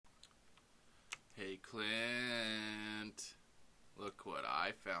Clint. Look what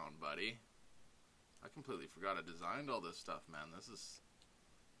I found, buddy. I completely forgot I designed all this stuff, man. This is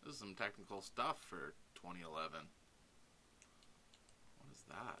some technical stuff for 2011. What is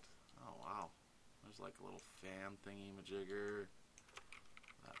that? Oh, wow. There's like a little fan thingy-majigger.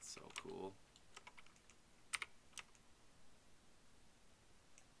 That's so cool.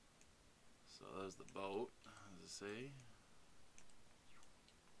 So there's the boat, as I say.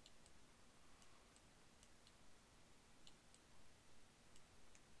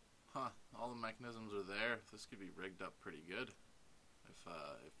 Huh, all the mechanisms are there. This could be rigged up pretty good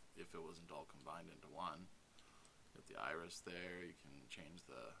if it wasn't all combined into one. Get the iris there, you can change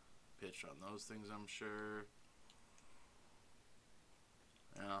the pitch on those things, I'm sure.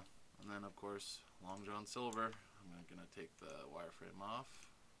 Yeah, and then of course, Long John Silver. I'm gonna take the wireframe off.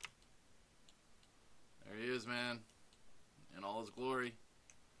 There he is, man, in all his glory.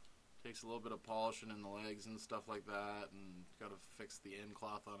 Takes a little bit of polishing in the legs and stuff like that, and gotta fix the end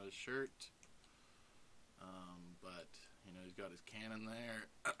cloth on his shirt. But you know, he's got his cannon there,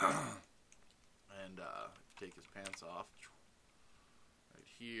 and take his pants off. Right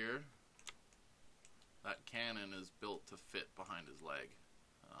here, that cannon is built to fit behind his leg,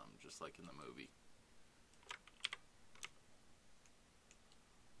 just like in the movie.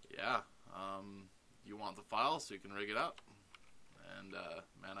 Yeah, you want the file so you can rig it up. And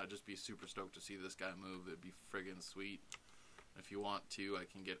man, I'd just be super stoked to see this guy move. It'd be friggin' sweet. If you want to, I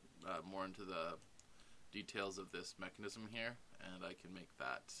can get more into the details of this mechanism here, and I can make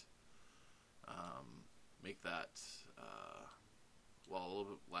that well, a little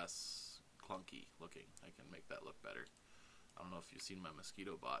bit less clunky looking. I can make that look better. I don't know if you've seen my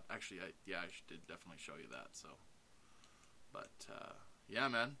mosquito bot. Actually, I did definitely show you that. So, but yeah,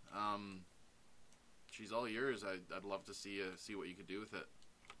 man. She's all yours. I'd love to see what you could do with it.